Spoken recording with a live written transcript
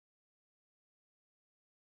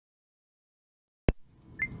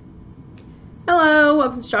Hello,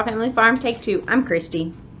 welcome to Straw Family Farm, Take 2. I'm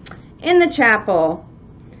Christy. In the chapel,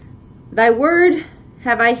 thy word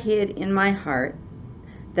have I hid in my heart,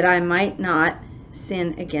 that I might not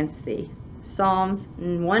sin against thee. Psalms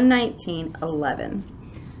 119:11.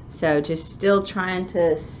 So just still trying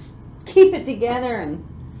to keep it together, and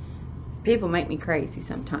people make me crazy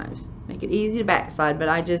sometimes. Make it easy to backslide, but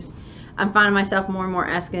I'm finding myself more and more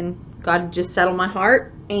asking God to just settle my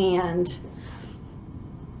heart, and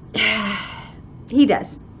He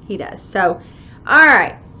does. He does. So, all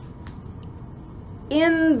right.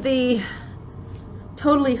 In the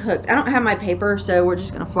totally hooked, I don't have my paper, so we're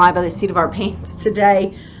just going to fly by the seat of our pants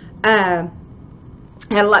today. I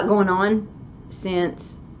had a lot going on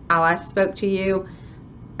since I last spoke to you.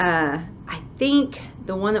 I think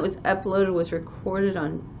the one that was uploaded was recorded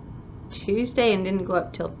on Tuesday and didn't go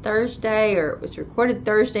up till Thursday, or it was recorded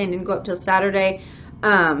Thursday and didn't go up till Saturday.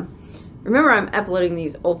 Remember, I'm uploading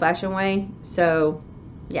these old-fashioned way, so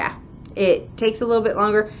yeah, it takes a little bit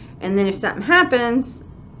longer, and then if something happens,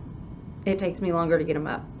 it takes me longer to get them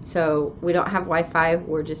up. So we don't have Wi-Fi,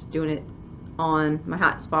 we're just doing it on my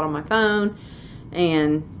hotspot on my phone,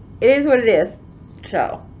 and it is what it is.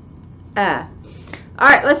 So, alright,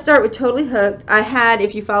 let's start with Totally Hooked. I had,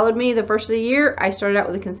 if you followed me the first of the year, I started out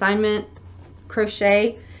with a consignment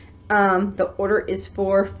crochet. The order is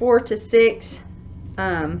for 4 to 6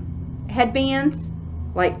 headbands,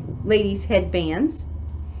 like ladies headbands,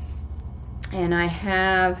 and I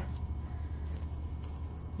have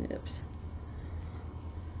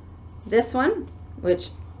this one, which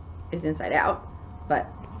is inside out, but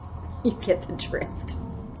you get the drift.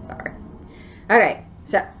 Sorry. Okay,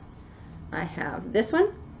 so I have this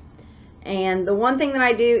one, and the one thing that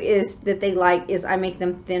I do is that they like is I make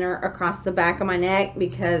them thinner across the back of my neck,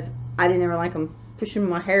 because I didn't ever like them pushing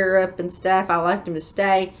my hair up and stuff. I liked them to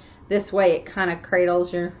stay this way. It kind of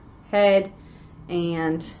cradles your head,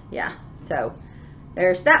 and yeah, so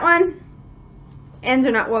there's that one. Ends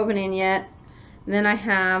are not woven in yet. And then I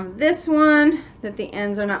have this one that the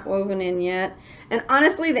ends are not woven in yet, and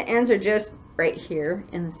honestly the ends are just right here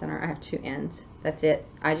in the center. I have 2 ends, that's it.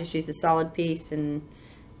 I just use a solid piece and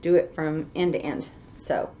do it from end to end.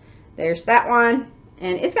 So there's that one,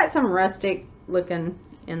 and it's got some rustic looking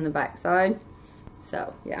in the back side.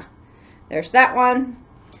 So yeah, there's that one.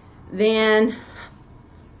 Then,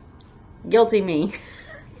 guilty me.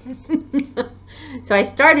 So I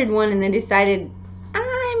started one and then decided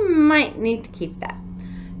I might need to keep that.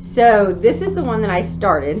 So this is the one that I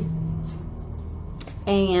started,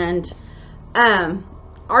 and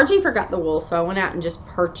RG forgot the wool, so I went out and just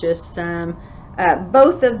purchased some.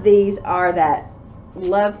 Both of these are that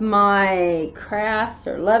Love My Crafts,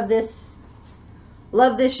 or Love This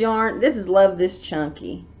Yarn. This is Love This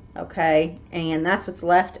Chunky. Okay, and that's what's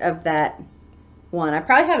left of that one. I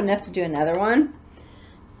probably have enough to do another one.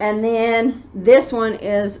 And then this one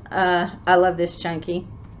is I Love This Chunky,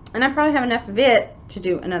 and I probably have enough of it to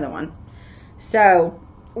do another one. So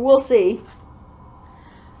we'll see.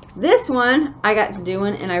 This one I got to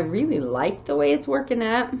doing, and I really like the way it's working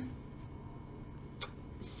up.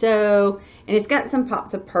 So, and it's got some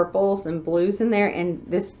pops of purples and blues in there, and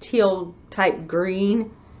this teal type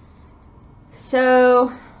green.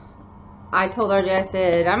 So I told RJ, I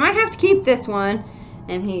said, I might have to keep this one.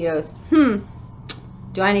 And he goes,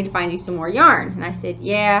 do I need to find you some more yarn? And I said,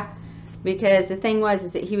 yeah, because the thing was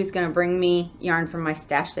is that he was going to bring me yarn from my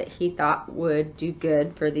stash that he thought would do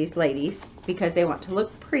good for these ladies, because they want to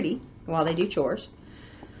look pretty while they do chores.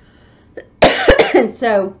 And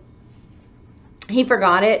so he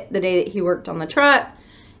forgot it the day that he worked on the truck,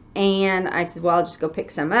 and I said, well, I'll just go pick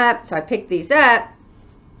some up. So I picked these up.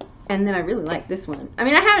 And then I really like this one. I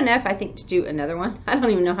mean, I have enough, I think, to do another one. I don't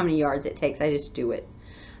even know how many yards it takes. I just do it.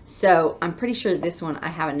 So I'm pretty sure this one I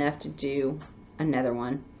have enough to do another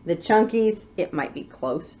one. The chunkies, it might be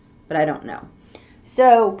close, but I don't know.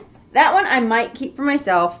 So that one I might keep for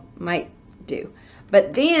myself, might do.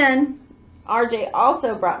 But then RJ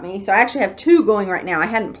also brought me, so I actually have 2 going right now. I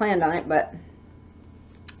hadn't planned on it, but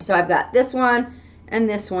so I've got this one and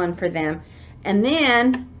this one for them. And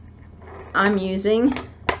then I'm using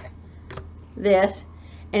this,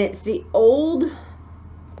 and it's the old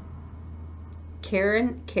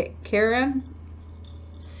Caron,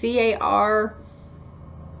 C-A-R-M-O-N,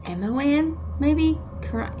 maybe.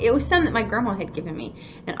 It was something that my grandma had given me,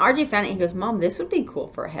 and RJ found it. He goes, Mom, this would be cool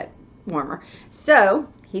for a head warmer. So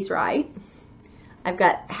he's right. I've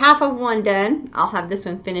got half of one done. I'll have this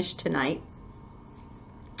one finished tonight.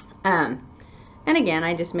 And again,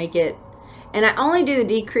 I just make it, and I only do the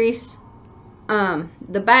decrease.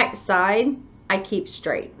 The back side I keep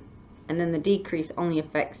straight, and then the decrease only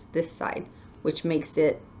affects this side, which makes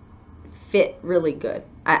it fit really good.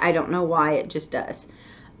 I don't know why, it just does.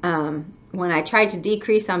 When I tried to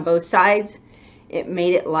decrease on both sides, it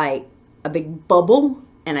made it like a big bubble,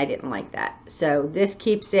 and I didn't like that. So this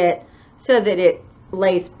keeps it so that it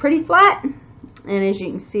lays pretty flat, and as you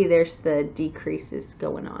can see, there's the decreases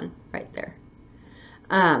going on right there.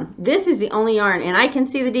 This is the only yarn, and I can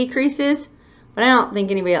see the decreases, but I don't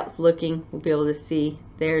think anybody else looking will be able to see.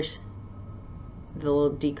 There's the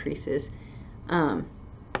little decreases.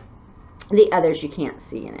 The others you can't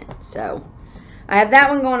see in it. So I have that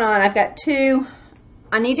one going on. I've got 2.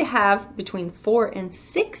 I need to have between 4 and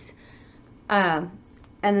 6. And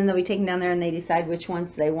then they'll be taken down there and they decide which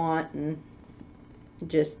ones they want, and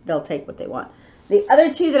just they'll take what they want. The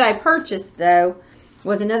other 2 that I purchased though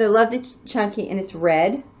was another Love the Chunky, and it's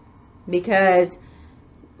red because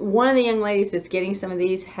one of the young ladies that's getting some of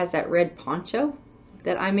these has that red poncho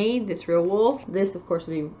that I made, this real wool. This of course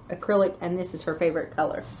will be acrylic, and this is her favorite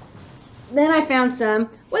color. Then I found some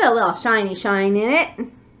with a little shiny shine in it,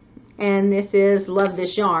 and this is Love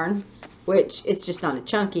This Yarn, which it's just not a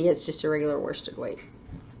chunky, it's just a regular worsted weight.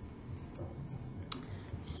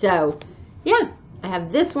 So yeah, I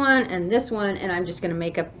have this one, and I'm just going to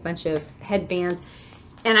make up a bunch of headbands,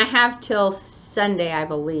 and I have till Sunday, I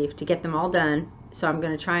believe, to get them all done. So I'm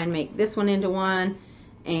going to try and make this one into one,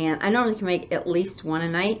 and I normally can make at least one a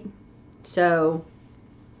night. So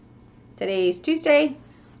today's Tuesday,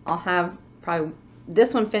 I'll have probably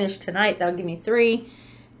this one finished tonight. That'll give me 3.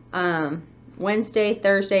 Wednesday,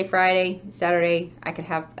 Thursday, Friday, Saturday, I could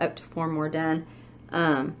have up to 4 more done,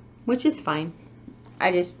 which is fine.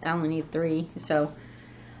 I only need 3. So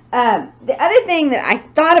the other thing that I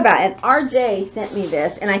thought about, and RJ sent me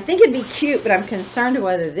this, and I think it'd be cute, but I'm concerned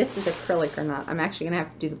whether this is acrylic or not. I'm actually going to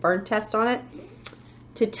have to do the burn test on it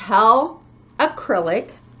to tell acrylic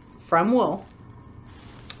from wool.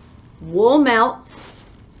 Wool melts,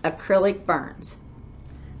 acrylic burns.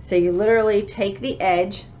 So you literally take the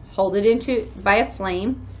edge, hold it into by a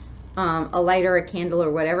flame, a lighter, a candle,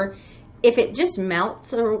 or whatever. If it just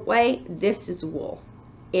melts away, this is wool.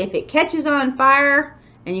 If it catches on fire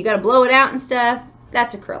and you got to blow it out and stuff,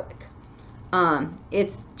 that's acrylic.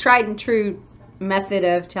 It's tried and true method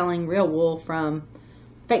of telling real wool from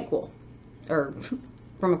fake wool, or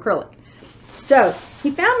from acrylic. So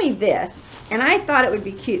he found me this, and I thought it would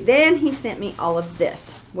be cute. Then he sent me all of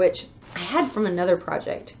this, which I had from another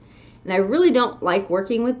project, and I really don't like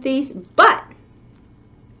working with these, but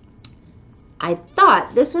I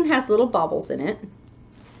thought this one has little bubbles in it,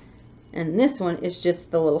 and this one is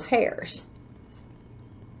just the little hairs.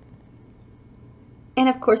 And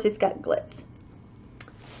of course it's got glitz.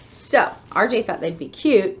 So RJ thought they'd be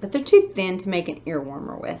cute, but they're too thin to make an ear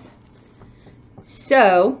warmer with.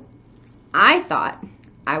 So I thought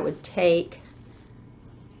I would take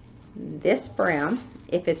this brown,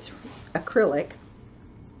 if it's acrylic,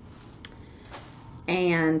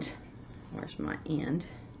 and where's my end?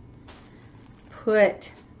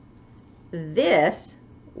 Put this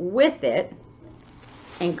with it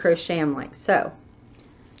and crochet them like so.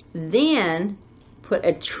 Then put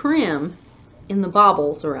a trim in the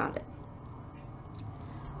bobbles around it.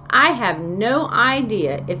 I have no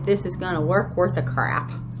idea if this is going to work worth a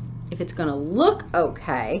crap, if it's going to look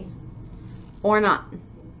okay or not.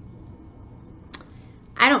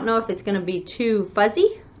 I don't know if it's going to be too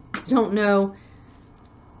fuzzy. I don't know.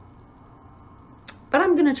 But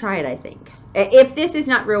I'm going to try it, I think. If this is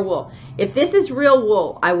not real wool. If this is real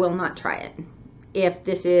wool, I will not try it. If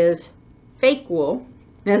this is fake wool,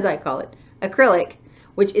 as I call it, acrylic,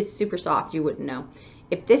 which it's super soft, you wouldn't know.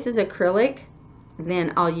 If this is acrylic,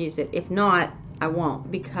 then I'll use it. If not, I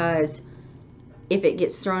won't, because if it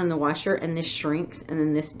gets thrown in the washer and this shrinks and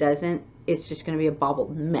then this doesn't, it's just going to be a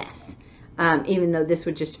bobbled mess. Even though this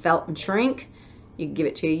would just felt and shrink, you can give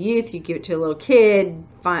it to a youth, you give it to a little kid,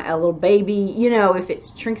 find a little baby, you know, if it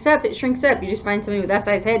shrinks up, it shrinks up. You just find somebody with that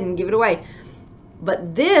size head and give it away.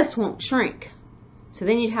 But this won't shrink. So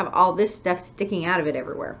then you'd have all this stuff sticking out of it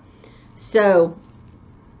everywhere. So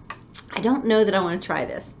I don't know that I want to try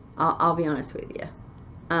this. I'll be honest with you.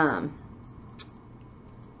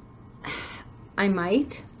 I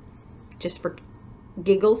might, just for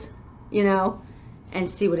giggles, you know, and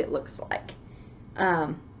see what it looks like.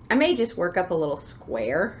 I may just work up a little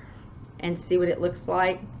square and see what it looks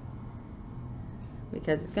like,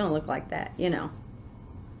 because it's going to look like that, you know.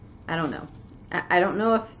 I don't know. I don't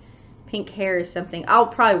know if pink hair is something. I'll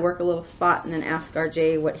probably work a little spot and then ask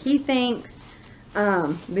RJ what he thinks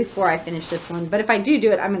before I finish this one. But if I do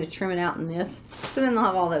it, I'm going to trim it out in this. So then they'll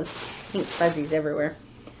have all those pink fuzzies everywhere.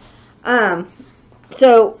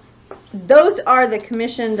 So those are the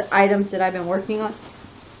commissioned items that I've been working on.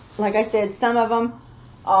 Like I said, some of them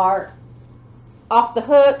are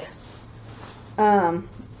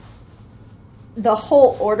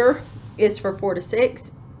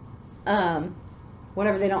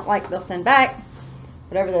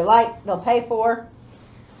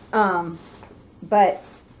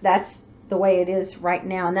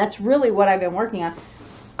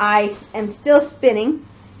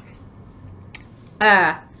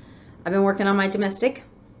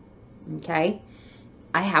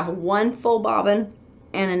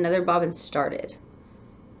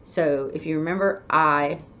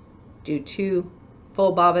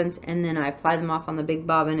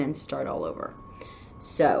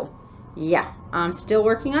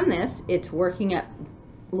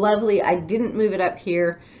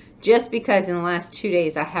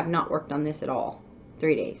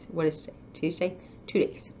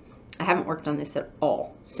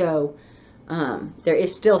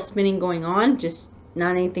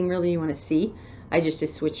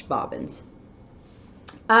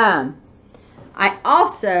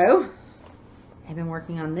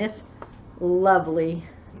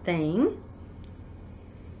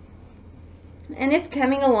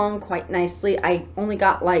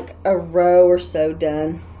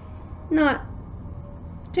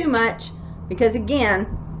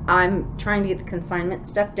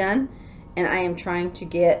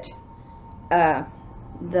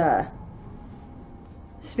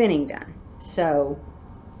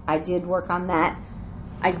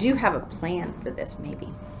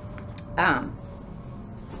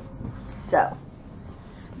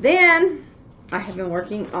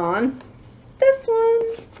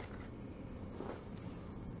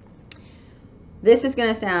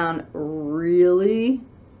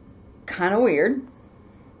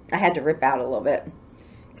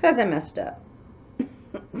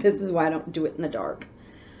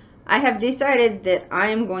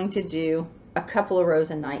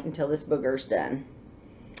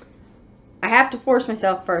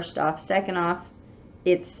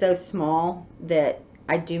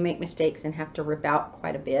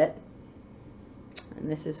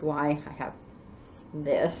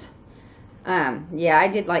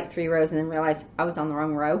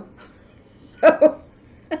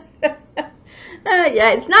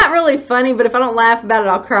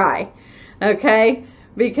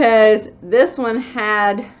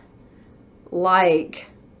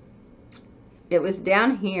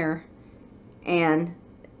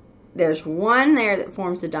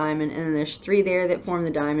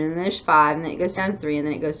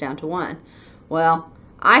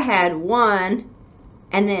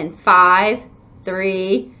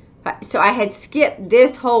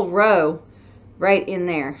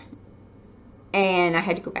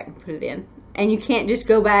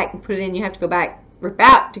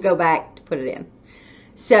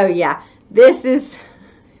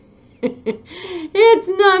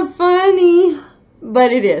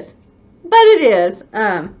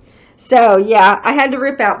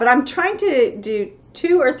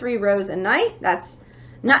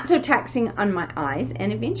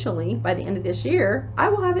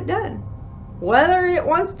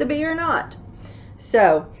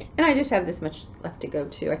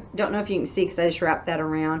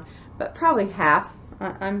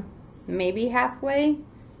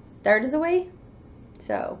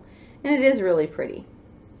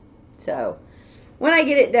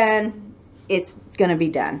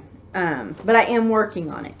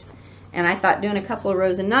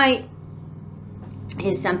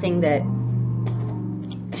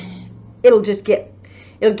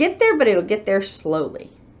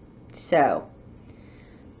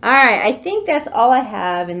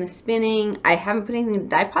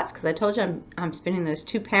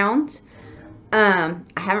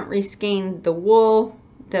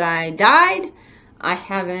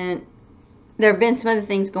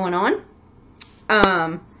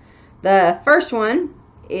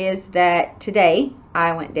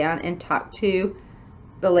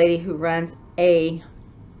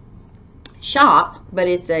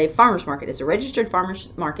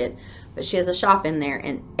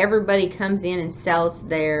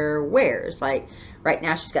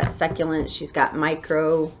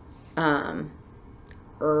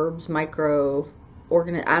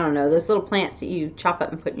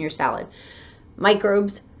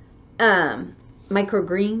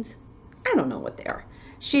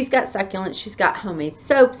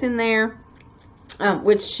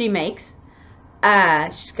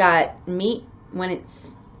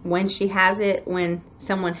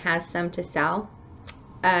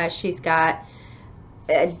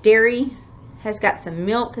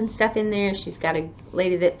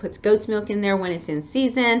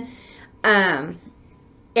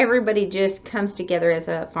everybody just comes together as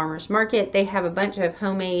a farmer's market. They have a bunch of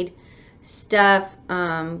homemade stuff.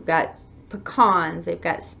 Got pecans, they've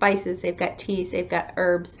got spices, they've got teas, they've got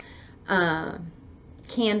herbs,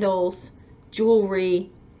 candles, jewelry.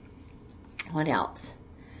 What else?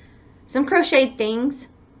 Some crocheted things.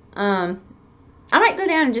 I might go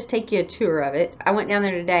down and just take you a tour of it. I went down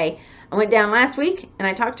there today. I went down last week and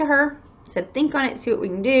I talked to her, said think on it, see what we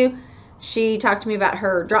can do. She talked to me about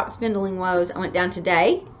her drop spindling woes. I went down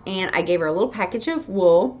today and I gave her a little package of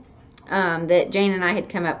wool that Jane and I had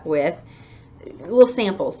come up with, little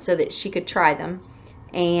samples so that she could try them.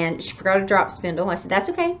 And she forgot a drop spindle. I said, that's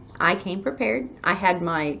okay. I came prepared. I had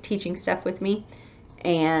my teaching stuff with me,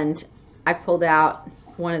 and I pulled out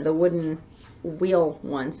one of the wooden wheel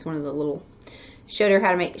ones, one of the little, showed her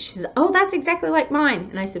how to make. She says, oh, that's exactly like mine.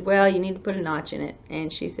 And I said, well, you need to put a notch in it.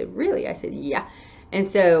 And she said, really? I said, yeah. And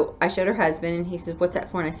so I showed her husband, and he said, what's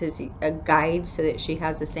that for? And I said, a guide so that she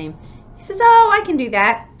has the same. He says, oh, I can do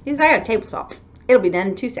that. He says, I got a table saw. It'll be done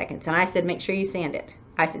in 2 seconds. And I said, make sure you sand it.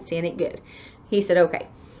 I said, sand it good. He said, okay.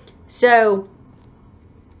 So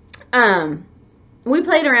we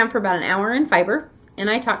played around for about an hour in fiber, and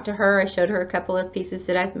I talked to her. I showed her a couple of pieces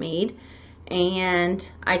that I've made, and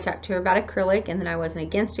I talked to her about acrylic, and then I wasn't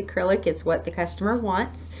against acrylic. It's what the customer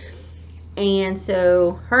wants. And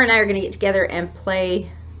so her and I are going to get together and play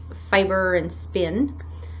fiber and spin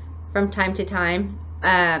from time to time.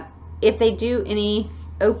 If they do any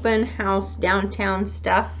open house downtown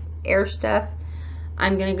stuff, air stuff,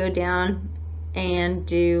 I'm going to go down and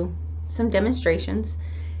do some demonstrations.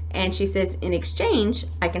 And she says in exchange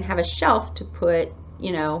I can have a shelf to put,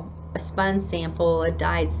 you know, a spun sample, a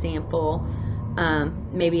dyed sample,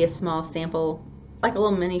 maybe a small sample, like a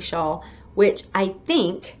little mini shawl, which I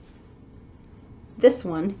think this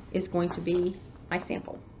one is going to be my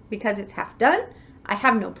sample because it's half done. I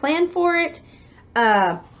have no plan for it.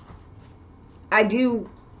 I do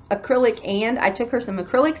acrylic, and I took her some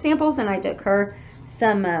acrylic samples, and I took her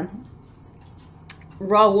some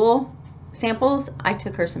raw wool samples. I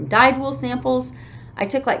took her some dyed wool samples. I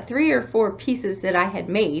took like 3 or 4 pieces that I had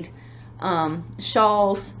made,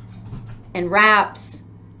 shawls and wraps,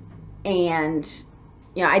 and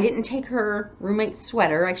you know, I didn't take her roommate's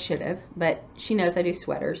sweater. I should have, but she knows I do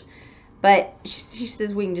sweaters. But she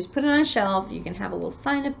says we can just put it on a shelf. You can have a little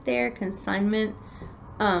sign up there, consignment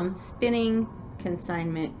spinning,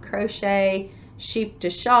 consignment crochet, sheep to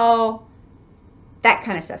shawl, that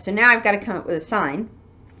kind of stuff. So now I've got to come up with a sign.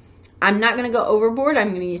 I'm not going to go overboard. I'm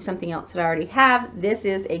going to use something else that I already have. This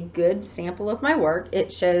is a good sample of my work.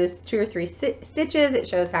 It shows 2 or 3 stitches. It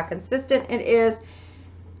shows how consistent it is.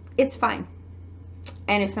 It's fine.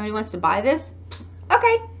 And if somebody wants to buy this,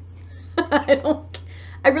 okay.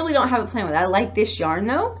 I really don't have a plan with it. I like this yarn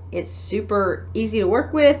though. It's super easy to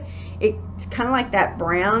work with. It's kind of like that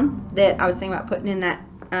brown that I was thinking about putting in that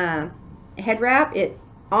head wrap. It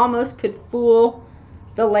almost could fool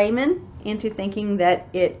the layman into thinking that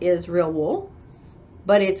it is real wool,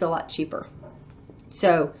 but it's a lot cheaper.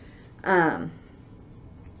 So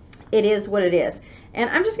it is what it is. And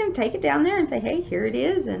I'm just going to take it down there and say, hey, here it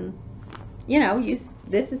is. And, you know,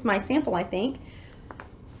 this is my sample, I think.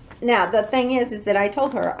 Now, the thing is that I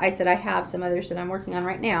told her, I said, I have some others that I'm working on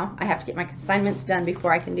right now. I have to get my consignments done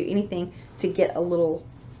before I can do anything to get a little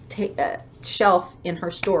shelf in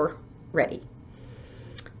her store ready.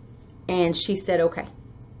 And she said, okay.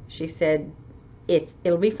 She said,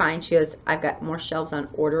 it'll be fine. She goes, I've got more shelves on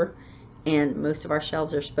order, and most of our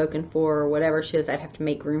shelves are spoken for or whatever. She goes, I'd have to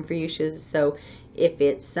make room for you. She says, so if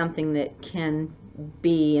it's something that can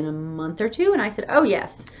be in a month or 2. And I said, oh,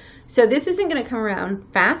 yes. So this isn't going to come around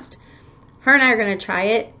fast. Her and I are going to try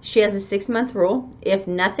it. She has a 6-month rule. If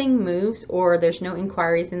nothing moves or there's no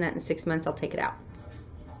inquiries in that in 6 months, I'll take it out.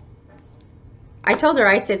 I told her,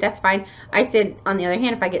 I said, that's fine. I said, on the other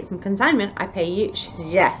hand, if I get some consignment, I pay you. She said,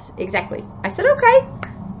 yes, exactly. I said, okay.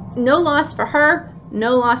 No loss for her,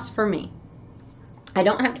 no loss for me. I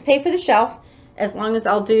don't have to pay for the shelf as long as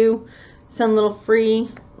I'll do some little free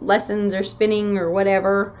lessons or spinning or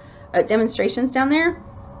whatever demonstrations down there.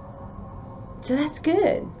 So that's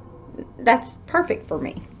good. That's perfect for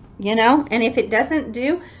me, you know. And if it doesn't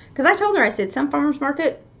do, because I told her, I said, some farmers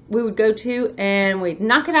market we would go to and we'd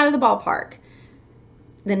knock it out of the ballpark.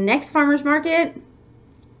 The next farmers market,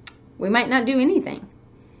 we might not do anything.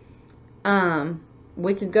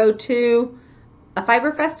 We could go to a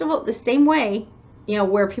fiber festival the same way, you know,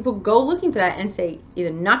 where people go looking for that and say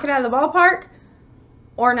either knock it out of the ballpark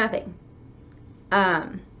or nothing.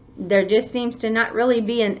 There just seems to not really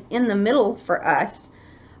be an in the middle for us.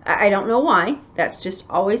 I don't know why. That's just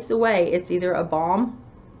always the way. It's either a bomb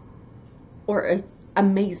or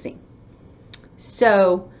amazing.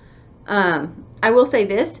 So I will say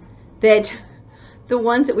this, that the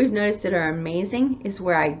ones that we've noticed that are amazing is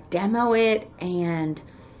where I demo it and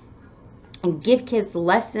give kids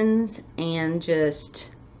lessons and just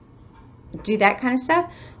do that kind of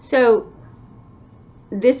stuff. So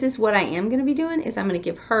this is what I am going to be doing, is I'm going to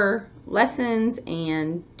give her lessons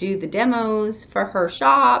and do the demos for her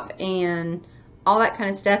shop and all that kind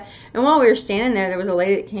of stuff. And while we were standing there was a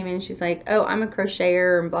lady that came in and she's like, oh, I'm a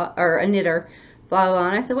crocheter and blah, or a knitter, blah, blah.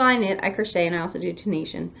 And I said, well, I knit, I crochet, and I also do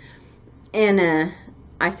Tunisian. And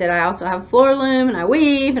I said, I also have a floor loom, and I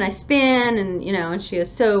weave, and I spin, and, you know, and she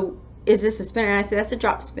goes, so is this a spinner? And I said, that's a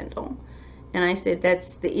drop spindle. And I said,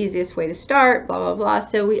 that's the easiest way to start, blah, blah, blah.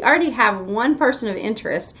 So we already have one person of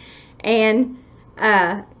interest. And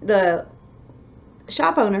the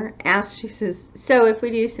shop owner asked, she says, so if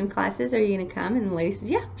we do some classes, are you going to come? And the lady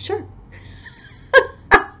says, yeah, sure.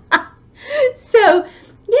 So,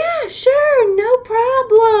 yeah, sure, no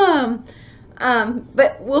problem.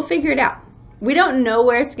 But we'll figure it out. We don't know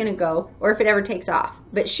where it's going to go or if it ever takes off.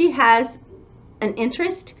 But she has an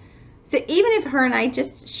interest. So even if her and I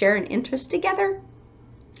just share an interest together,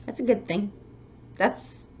 that's a good thing.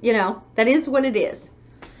 That's, you know, that is what it is.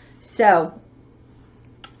 So,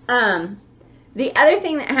 the other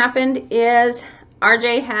thing that happened is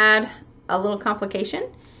RJ had a little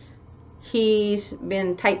complication. He's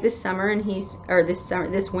been tight this summer, and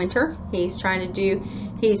this winter, he's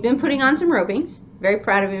been putting on some ropings. Very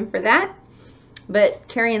proud of him for that. But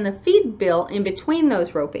carrying the feed bill in between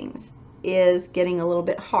those ropings is getting a little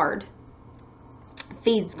bit hard.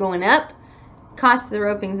 Feed's going up, cost of the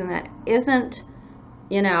ropings and that isn't,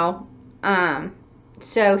 you know,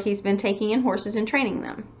 so he's been taking in horses and training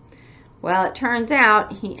them. Well, it turns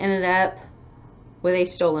out he ended up with a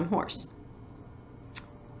stolen horse.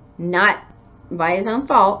 Not by his own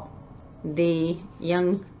fault. The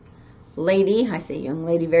young lady, I say young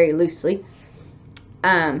lady very loosely,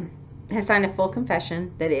 has signed a full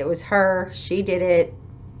confession that it was her, she did it,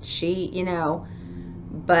 you know,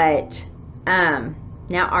 but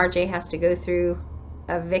now RJ has to go through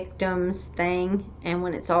a victim's thing, and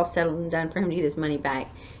when it's all settled and done, for him to get his money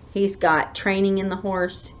back, he's got training in the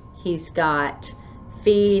horse, he's got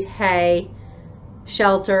feed, hay,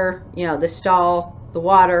 shelter, you know, the stall, the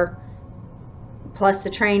water, plus the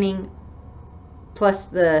training, plus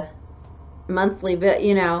the monthly bit,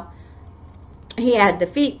 you know. He had the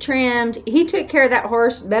feet trimmed. He took care of that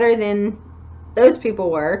horse better than those people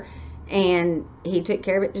were, and he took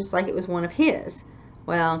care of it just like it was one of his.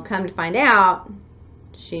 Well, come to find out,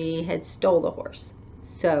 she had stole the horse.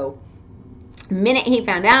 So, the minute he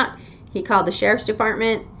found out, he called the sheriff's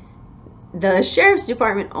department. The sheriff's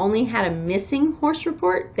department only had a missing horse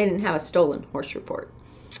report. They didn't have a stolen horse report.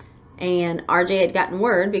 And RJ had gotten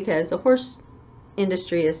word, because the horse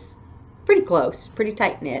industry is pretty close, pretty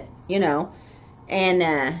tight-knit, you know.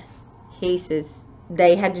 And he says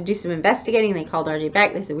they had to do some investigating. They called RJ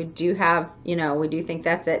back. They said, we do have, you know, we do think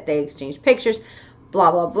that's it. They exchanged pictures,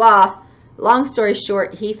 blah, blah, blah. Long story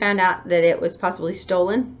short, he found out that it was possibly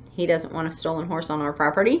stolen. He doesn't want a stolen horse on our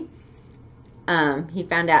property. He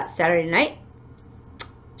found out Saturday night.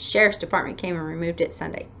 Sheriff's department came and removed it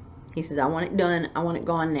Sunday. He says, I want it done. I want it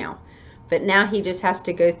gone now. But now he just has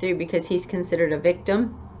to go through, because he's considered a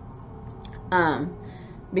victim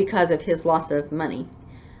because of his loss of money.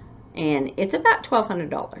 And it's about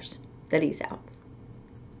 $1,200 that he's out.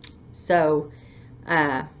 So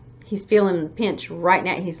he's feeling the pinch right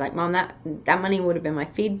now. He's like, Mom, that money would have been my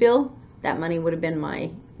feed bill. That money would have been my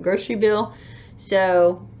grocery bill.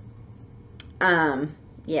 So,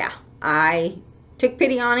 yeah, I took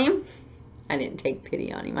pity on him. I didn't take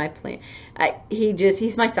pity on him.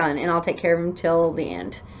 He's my son, and I'll take care of him till the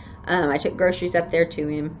end. I took groceries up there to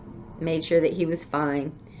him, made sure that he was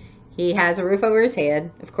fine. He has a roof over his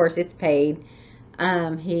head. Of course, it's paid.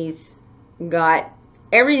 He's got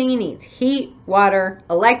everything he needs. Heat, water,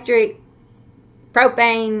 electric,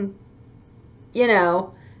 propane, you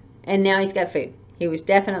know, and now he's got food. He was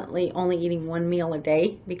definitely only eating one meal a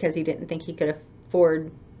day because he didn't think he could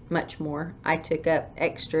afford much more. I took up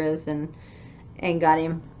extras and got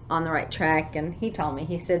him on the right track, and he told me,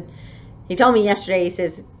 he told me yesterday, he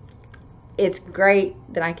says, it's great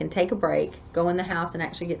that I can take a break, go in the house and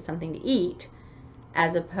actually get something to eat,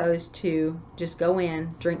 as opposed to just go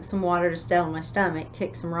in, drink some water to settle my stomach,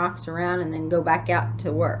 kick some rocks around, and then go back out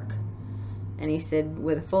to work. And he said,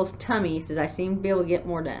 with a full tummy, he says, I seem to be able to get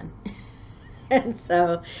more done. And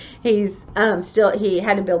so he's he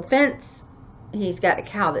had to build fence. He's got a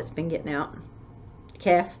cow that's been getting out,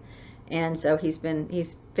 calf. And so he's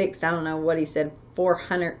fixed, I don't know what he said,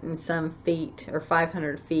 400 and some feet, or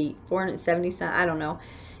 500 feet, 470 some, I don't know.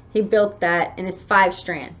 He built that, and it's 5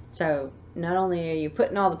 strand. So not only are you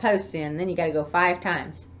putting all the posts in, then you got to go 5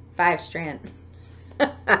 times. 5 strand.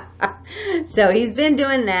 So he's been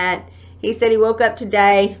doing that. He said he woke up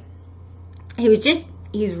today.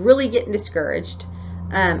 He's really getting discouraged.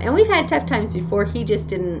 And we've had tough times before. He just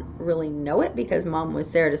didn't really know it because Mom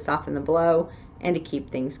was there to soften the blow and to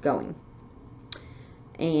keep things going.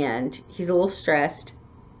 And he's a little stressed,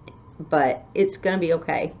 but it's going to be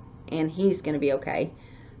okay. And he's going to be okay.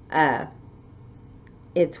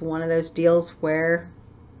 It's one of those deals where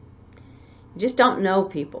you just don't know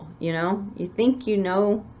people, you know? You think you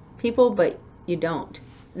know people, but you don't.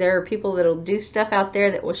 There are people that will do stuff out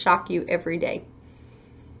there that will shock you every day.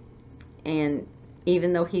 And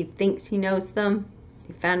even though he thinks he knows them,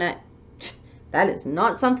 he found out that is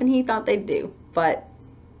not something he thought they'd do. But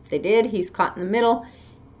they did. He's caught in the middle.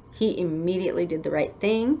 He immediately did the right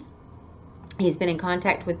thing. He's been in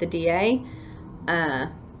contact with the DA.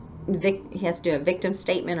 He has to do a victim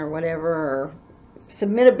statement or whatever, or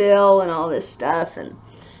submit a bill and all this stuff. And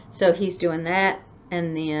so he's doing that,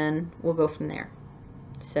 and then we'll go from there.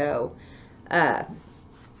 So, not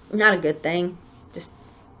a good thing. Just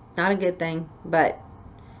not a good thing, but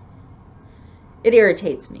it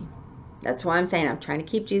irritates me. That's why I'm saying I'm trying to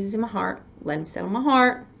keep Jesus in my heart. Let him settle my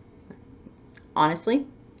heart. Honestly,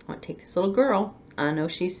 I want to take this little girl. I know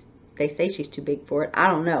they say she's too big for it. I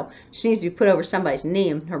don't know. She needs to be put over somebody's knee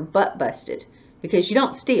and her butt busted. Because you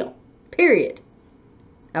don't steal. Period.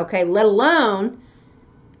 Okay? Let alone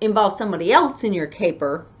involve somebody else in your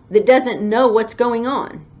caper that doesn't know what's going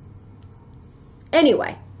on.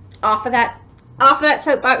 Anyway, off of that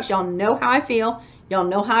soapbox, y'all know how I feel. Y'all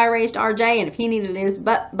know how I raised RJ, and if he needed his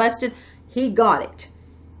butt busted, he got it.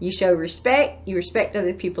 You show respect. You respect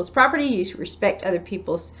other people's property. You respect other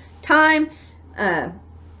people's time.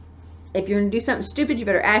 If you're going to do something stupid, you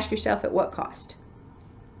better ask yourself at what cost.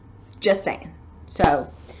 Just saying.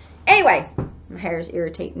 So, anyway, my hair is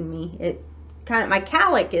irritating me. My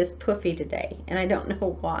cowlick is puffy today, and I don't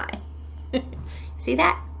know why. See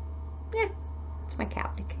that? Yeah, it's my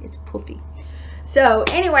cowlick. It's puffy. So,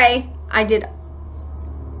 anyway,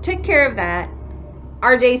 took care of that.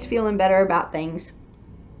 RJ's feeling better about things.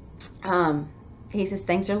 He says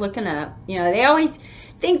things are looking up. You know,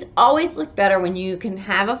 things always look better when you can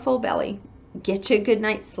have a full belly, get you a good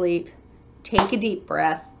night's sleep, take a deep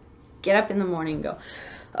breath, get up in the morning and go,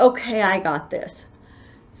 okay, I got this.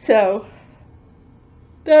 So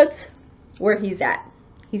that's where he's at.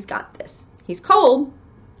 He's got this. He's cold,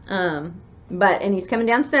 and he's coming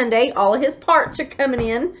down Sunday. All of his parts are coming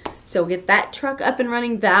in, so get that truck up and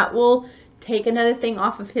running. That will take another thing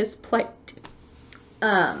off of his plate.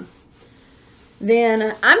 Then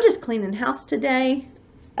I'm just cleaning house today.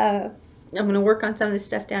 I'm going to work on some of this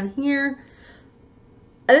stuff down here.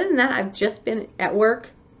 Other than that, I've just been at work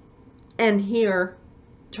and here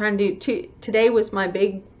trying to do, today was my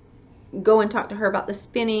big go and talk to her about the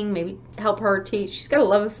spinning, maybe help her teach. She's got a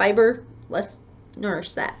love of fiber. Let's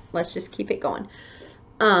nourish that. Let's just keep it going.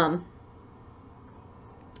 But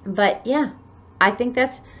yeah, I think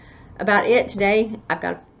that's about it today. I've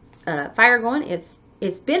got a fire going.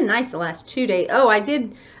 It's been nice the last 2 days. Oh, I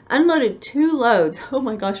unloaded 2 loads. Oh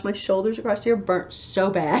my gosh, my shoulders across here burnt so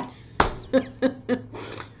bad.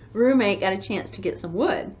 Roommate got a chance to get some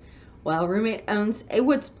wood. Well, roommate owns a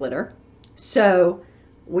wood splitter. So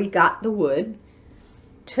we got the wood,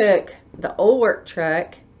 took the old work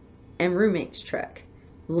truck and roommate's truck,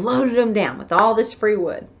 loaded them down with all this free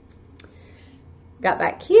wood. Got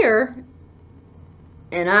back here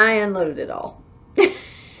and I unloaded it all.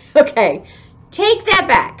 Okay. Take that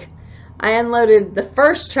back. I unloaded the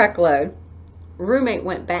first truckload. Roommate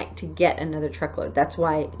went back to get another truckload. That's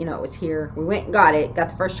why, it was here. We went and got it.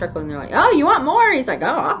 Got the first truckload and they're like, oh, you want more? He's like, oh,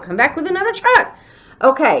 I'll come back with another truck.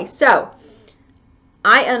 Okay, so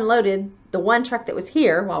I unloaded the one truck that was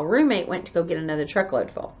here while roommate went to go get another truckload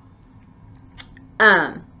full.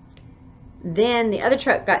 Then the other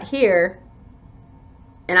truck got here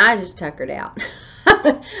and I just tuckered out.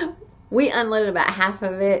 We unloaded about half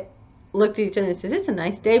of it. Looked at each other and says, it's a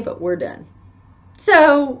nice day, but we're done.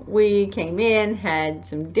 So we came in, had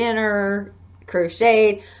some dinner,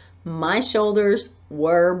 crocheted. My shoulders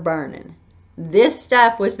were burning. This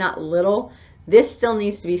stuff was not little. This still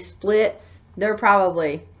needs to be split. They're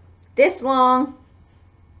probably this long,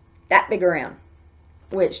 that big around,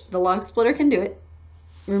 which the log splitter can do it.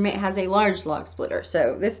 Roommate has a large log splitter.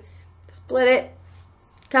 So this, split it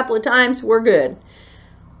a couple of times, we're good.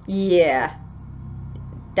 Yeah.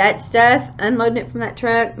 That stuff, unloading it from that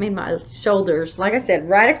truck, made my shoulders, like I said,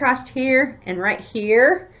 right across here and right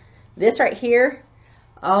here, this right here,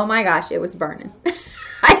 oh my gosh, it was burning.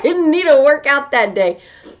 I didn't need a workout that day.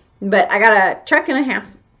 But I got a truck and a half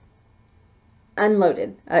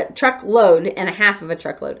unloaded. A truckload and a half of a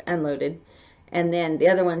truckload unloaded. And then the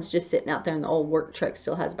other one's just sitting out there, and the old work truck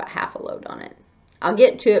still has about half a load on it. I'll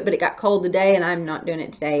get to it, but it got cold today, and I'm not doing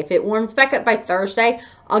it today. If it warms back up by Thursday,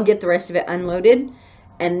 I'll get the rest of it unloaded,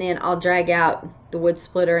 and then I'll drag out the wood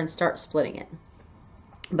splitter and start splitting it.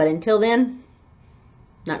 But until then,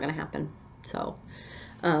 not going to happen. So,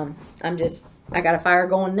 I got a fire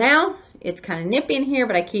going now. It's kind of nippy in here,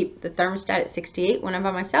 but I keep the thermostat at 68 when I'm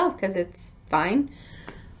by myself because it's fine.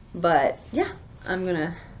 But, yeah, I'm going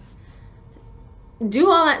to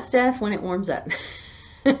do all that stuff when it warms up.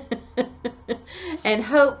 And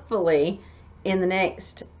hopefully in the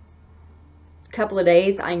next couple of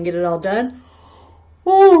days I can get it all done.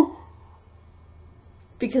 Ooh.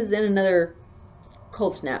 Because then another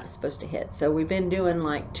cold snap is supposed to hit. So we've been doing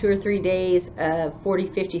like 2 or 3 days of 40,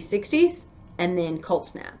 50, 60s and then cold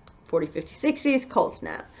snap. 40, 50, 60s, cold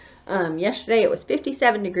snap. Yesterday it was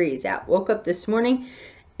 57 degrees out. Woke up this morning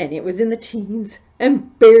and it was in the teens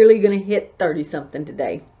and barely gonna hit 30 something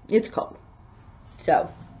today. It's cold. So,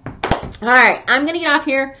 all right, I'm gonna get off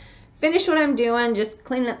here, finish what I'm doing, just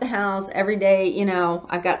cleaning up the house every day. You know,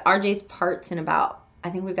 I've got RJ's parts in about,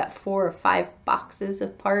 I think we've got 4 or 5 boxes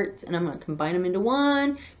of parts, and I'm gonna combine them into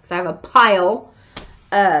one because I have a pile,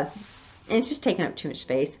 and it's just taking up too much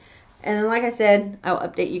space. And then, like I said, I'll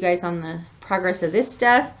update you guys on the progress of this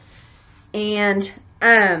stuff, and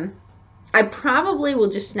I probably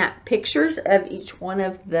will just snap pictures of each one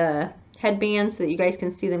of the headbands so that you guys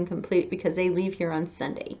can see them complete because they leave here on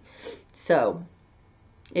Sunday. So,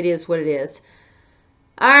 it is what it is.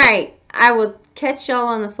 Alright, I will catch y'all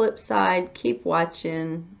on the flip side. Keep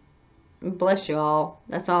watching. Bless y'all.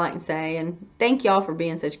 That's all I can say. And thank y'all for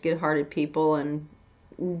being such good-hearted people and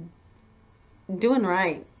doing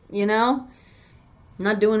right, you know?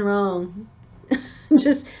 Not doing wrong.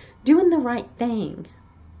 Just doing the right thing.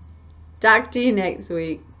 Talk to you next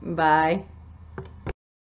week. Bye.